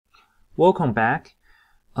Welcome back.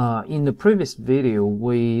 In the previous video,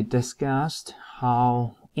 we discussed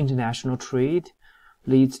how international trade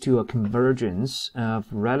leads to a convergence of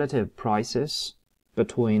relative prices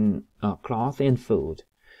between cloth and food.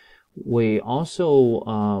 We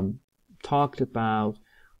also talked about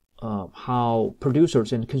how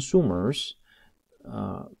producers and consumers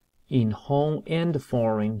in home and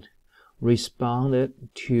foreign responded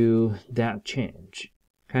to that change.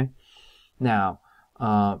 Okay, now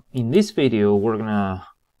in this video, we're gonna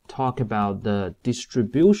talk about the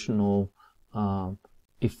distributional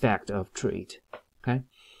effect of trade. Okay,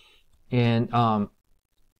 and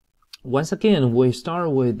once again, we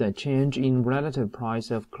start with the change in relative price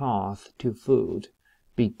of cloth to food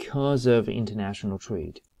because of international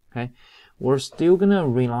trade. Okay, we're still gonna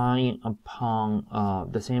rely upon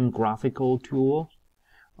the same graphical tool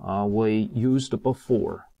we used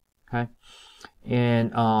before. Okay,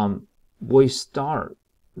 and we start,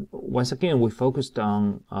 once again, we focused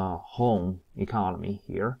on home economy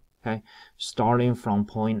here, okay? Starting from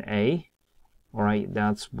point A, all right,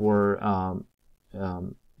 that's where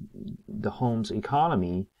the home's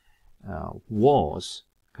economy was,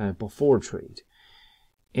 okay, before trade.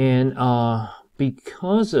 And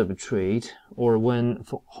because of trade, or when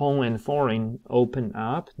home and foreign open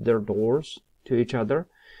up their doors to each other,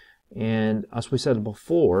 and as we said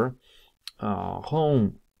before,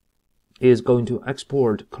 home is going to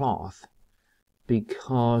export cloth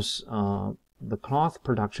because the cloth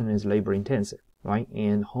production is labor intensive, right?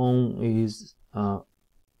 And home is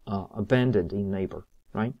abundant in labor,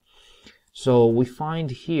 right? So we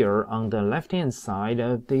find here on the left-hand side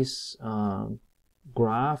of this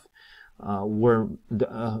graph where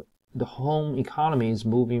the home economy is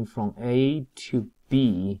moving from A to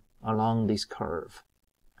B along this curve,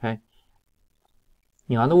 okay?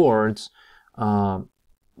 In other words,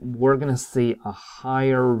 we're going to see a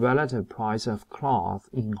higher relative price of cloth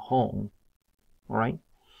in home, all right?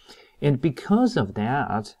 And because of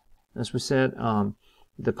that, as we said,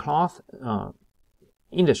 the cloth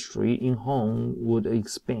industry in home would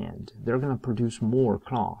expand. They're going to produce more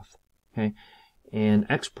cloth, okay, and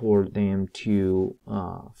export them to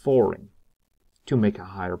foreign to make a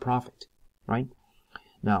higher profit, right?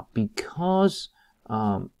 Now, because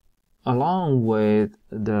along with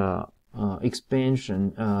the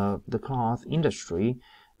expansion of the cloth industry,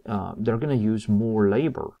 they're going to use more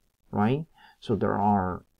labor, right? So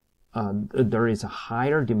there is a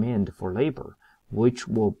higher demand for labor, which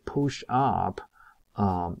will push up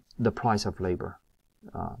the price of labor,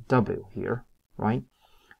 W here, right?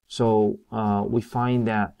 So we find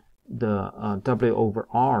that the W over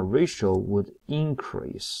R ratio would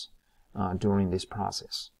increase during this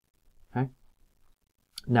process. Okay.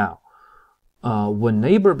 Now, when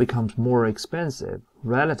labor becomes more expensive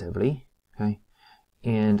relatively, okay,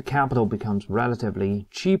 and capital becomes relatively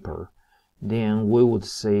cheaper, then we would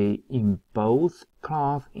say in both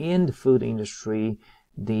cloth and food industry,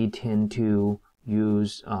 they tend to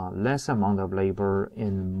use less amount of labor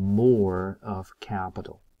and more of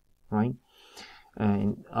capital, right?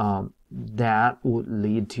 And that would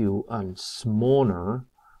lead to a smaller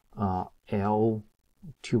L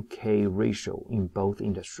to K ratio in both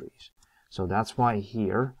industries. So that's why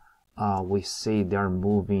here we see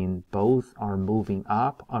both are moving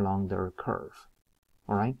up along their curve,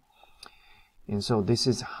 all right? And so this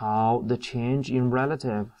is how the change in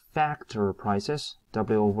relative factor prices,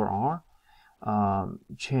 W over R,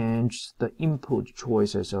 change the input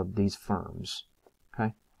choices of these firms,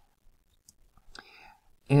 okay?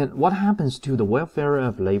 And what happens to the welfare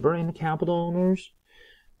of labor and capital owners?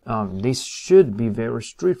 This should be very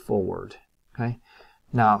straightforward, okay?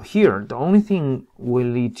 Now here, the only thing we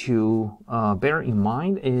need to bear in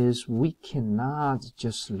mind is we cannot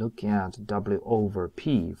just look at W over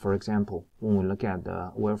P, for example, when we look at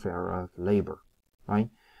the welfare of labor, right?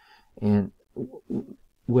 And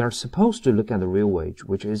we are supposed to look at the real wage,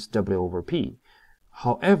 which is W over P.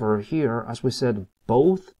 However, here, as we said,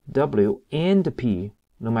 both W and P,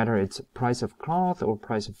 no matter it's price of cloth or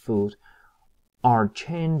price of food, are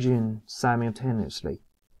changing simultaneously,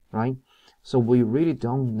 right? So we really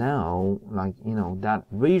don't know, like, you know, that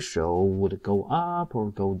ratio would go up or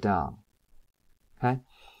go down, okay?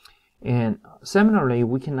 And similarly,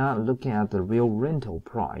 we cannot look at the real rental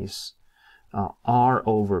price, R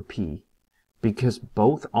over P, because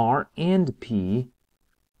both R and P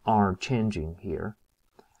are changing here.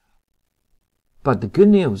 But the good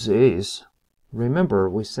news is, remember,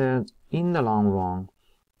 we said in the long run,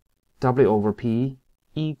 W over P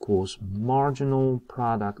equals marginal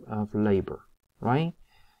product of labor, right?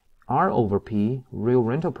 R over P, real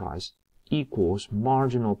rental price, equals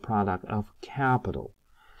marginal product of capital.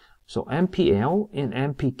 So MPL and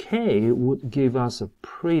MPK would give us a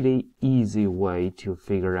pretty easy way to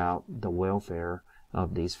figure out the welfare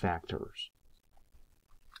of these factors.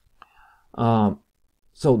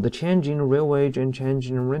 So the change in real wage and change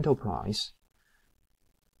in rental price,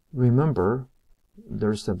 remember,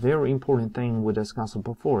 there's a very important thing we discussed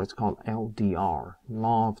before. It's called LDR,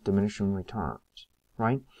 Law of Diminishing Returns,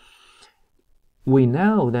 right? We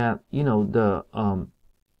know that, the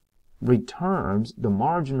returns, the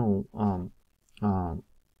marginal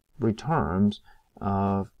returns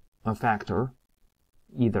of a factor,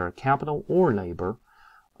 either capital or labor,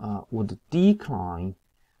 would decline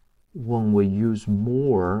when we use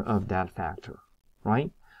more of that factor, right?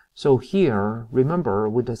 So here, remember,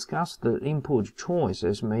 we discussed the input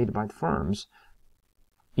choices made by firms.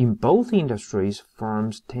 In both industries,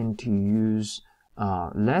 firms tend to use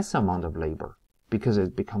less amount of labor because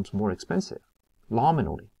it becomes more expensive,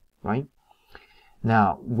 nominally, right?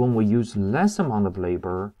 Now, when we use less amount of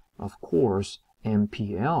labor, of course,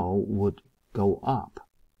 MPL would go up,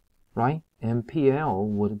 right? MPL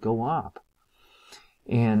would go up.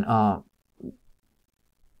 And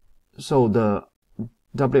so the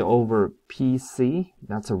W over PC,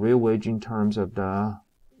 that's a real wage in terms of the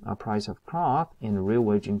price of cloth, and real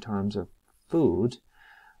wage in terms of food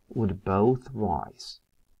would both rise.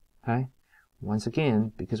 Okay? Once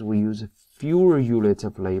again, because we use fewer units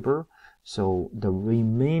of labor, so the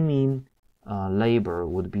remaining labor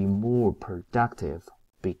would be more productive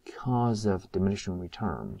because of diminishing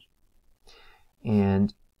returns.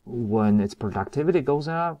 And when its productivity goes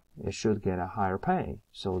up, it should get a higher pay.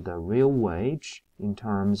 So the real wage in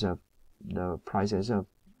terms of the prices of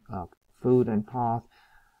food and cloth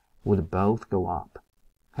would both go up.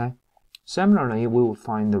 Okay. Similarly, we would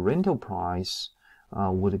find the rental price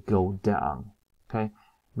would go down. Okay.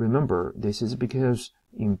 Remember, this is because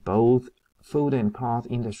in both food and cloth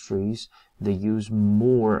industries, they use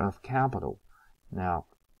more of capital. Now,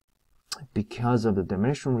 because of the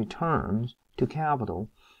diminishing returns to capital,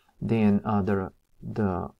 then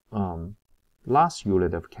the last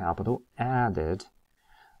unit of capital added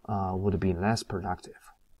would be less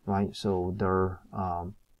productive, right? So their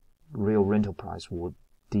real rental price would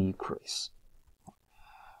decrease.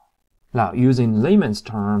 Now, using layman's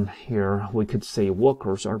term here, we could say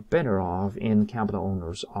workers are better off and capital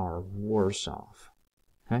owners are worse off.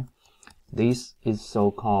 Okay, this is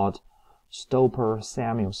so-called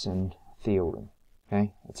Stolper-Samuelson Theorem.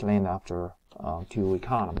 Okay, it's named after two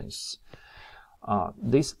economists.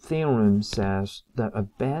 This theorem says the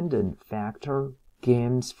abundant factor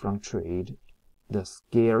gains from trade, the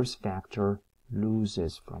scarce factor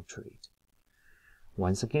loses from trade.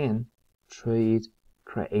 Once again, trade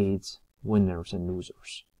creates winners and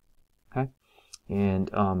losers. Okay, and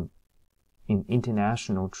in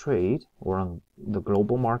international trade or on the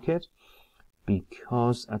global market,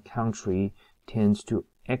 because a country tends to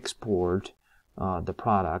export the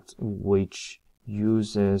product which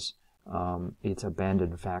uses its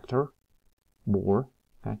abandoned factor more.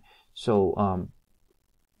 Okay, so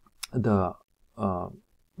the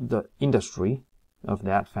industry of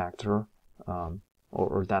that factor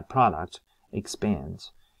or that product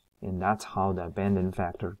expands, and that's how the abandoned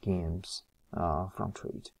factor gains from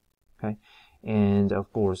trade. Okay, and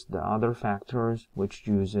of course the other factors which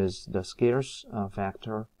uses the scarce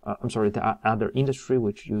factor, the other industry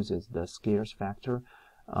which uses the scarce factor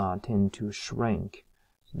tend to shrink.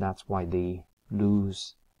 That's why they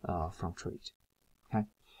lose from trade. Okay.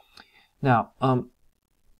 Now,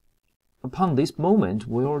 upon this moment,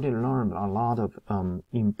 we already learned a lot of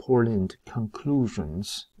important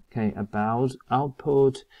conclusions. Okay, about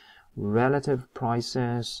output, relative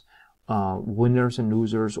prices, winners and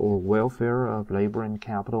losers, or welfare of labor and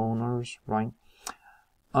capital owners, right?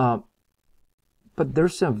 But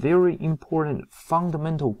there's a very important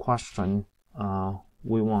fundamental question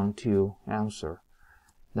we want to answer.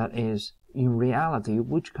 That is, in reality,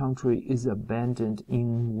 which country is abandoned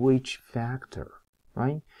in which factor,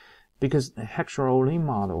 right? Because the Heckscher-Ohlin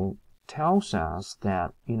model tells us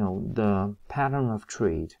that, the pattern of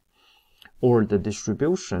trade or the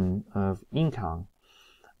distribution of income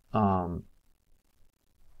are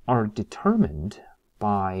determined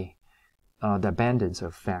by the abundance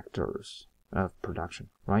of factors of production,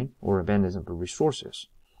 right? Or abundance of the resources.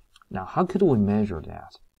 Now, how could we measure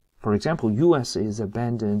that? For example, U.S. is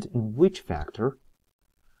abandoned in which factor?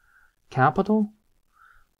 Capital,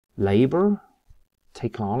 labor,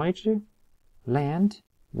 technology, land,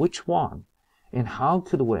 which one? And how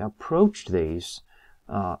could we approach these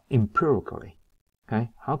empirically?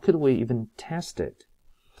 Okay, how could we even test it?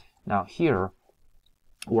 Now here,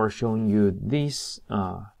 we're showing you this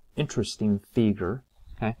interesting figure.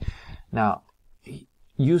 Okay, Now,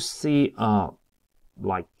 you see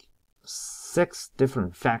like 6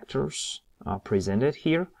 different factors presented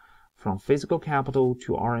here, from physical capital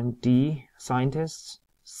to R&D scientists,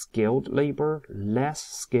 skilled labor, less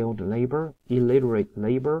skilled labor, illiterate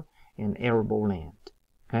labor, and arable land.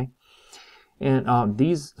 Okay, and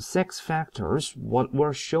these 6 factors, what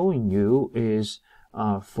we're showing you is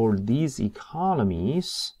for these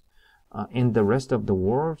economies in the rest of the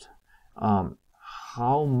world,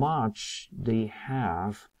 how much they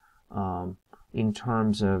have in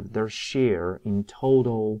terms of their share in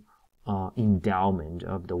total endowment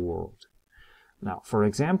of the world. Now, for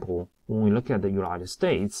example, when we look at the United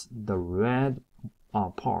States, the red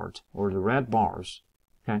part, or the red bars,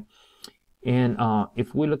 okay, and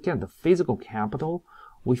if we look at the physical capital,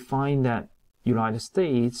 we find that United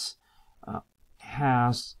States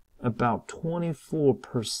has about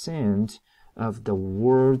 24% of the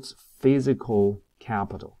world's physical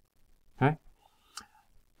capital. Okay,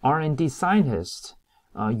 R&D scientists,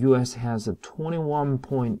 U.S. has a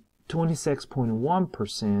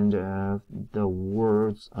 26.1% of the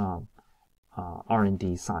world's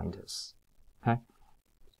R&D scientists. Okay.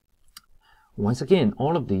 Once again,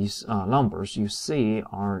 all of these numbers you see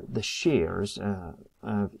are the shares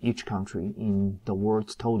of each country in the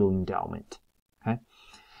world's total endowment. Okay.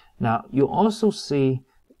 Now you also see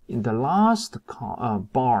in the last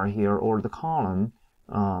bar here, or the column,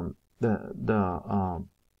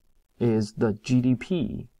 is the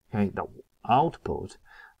GDP. Okay, the output.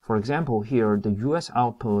 For example, here the U.S.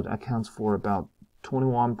 output accounts for about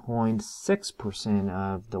 21.6%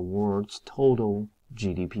 of the world's total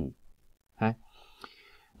GDP. Okay.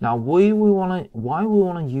 Now why we want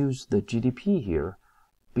to use the GDP here?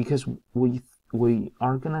 Because we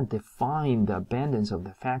are gonna define the abundance of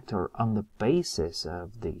the factor on the basis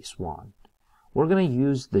of this one. We're gonna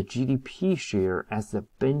use the GDP share as the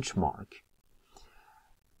benchmark.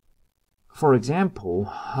 For example,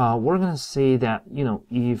 we're gonna say that, you know,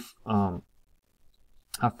 if a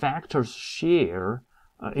factor's share,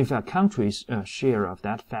 if a country's share of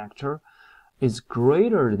that factor is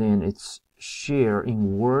greater than its share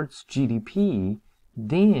in world's GDP,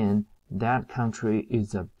 then that country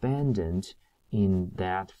is abundant in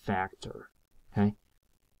that factor. Okay.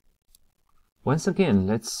 Once again,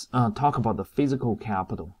 let's talk about the physical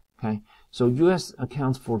capital. Okay. So U.S.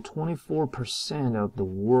 accounts for 24% of the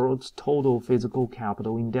world's total physical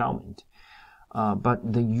capital endowment,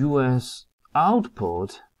 but the U.S.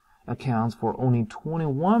 output accounts for only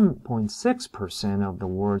 21.6% of the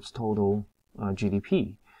world's total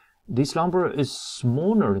GDP. This number is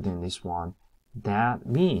smaller than this one. That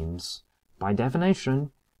means, by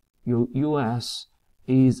definition, U.S.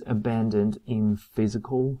 is abundant in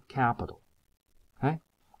physical capital. Okay.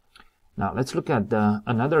 Now let's look at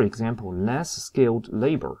another example: less skilled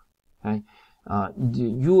labor. Okay.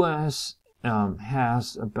 The U.S.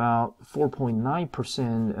 has about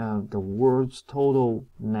 4.9% of the world's total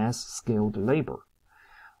less skilled labor,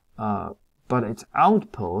 but its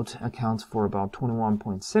output accounts for about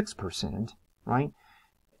 21.6%. Right.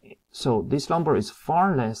 So this number is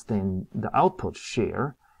far less than the output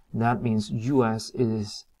share. That means U.S.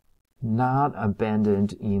 is not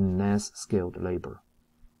abundant in less skilled labor.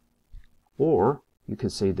 Or you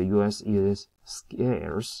could say the U.S. is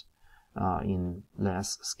scarce in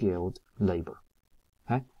less skilled labor.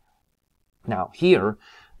 Okay. Now here,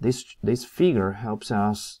 this figure helps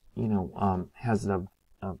us, you know, has a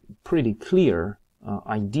pretty clear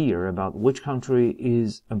idea about which country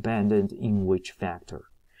is abundant in which factor.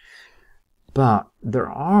 But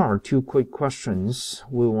there are 2 quick questions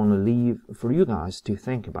we want to leave for you guys to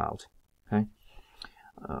think about. Okay.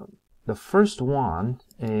 The first one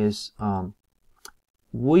is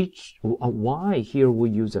why here we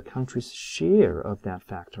use a country's share of that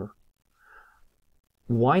factor.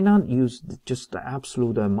 Why not use just the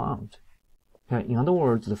absolute amount? Okay. In other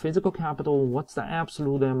words, the physical capital, what's the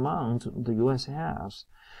absolute amount the U.S. has?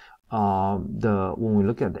 When we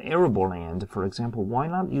look at the arable land, for example, why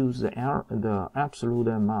not use the absolute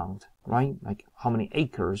amount, right? Like how many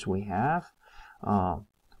acres we have.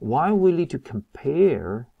 Why we need to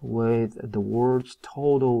compare with the world's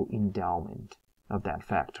total endowment of that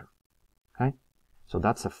factor? Okay, so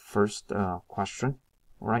that's the first question,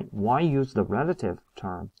 right? Why use the relative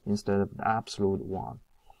term instead of the absolute one?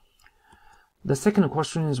 The second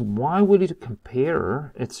question is why we need to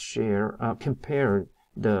compare its share, compare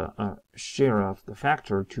the share of the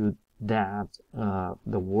factor to that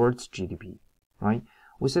the world's GDP, right?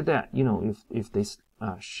 We said that, you know, if this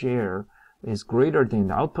share is greater than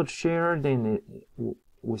the output share, then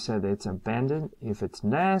we said it's abundant. If it's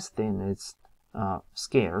less, then it's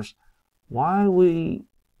scarce. Why we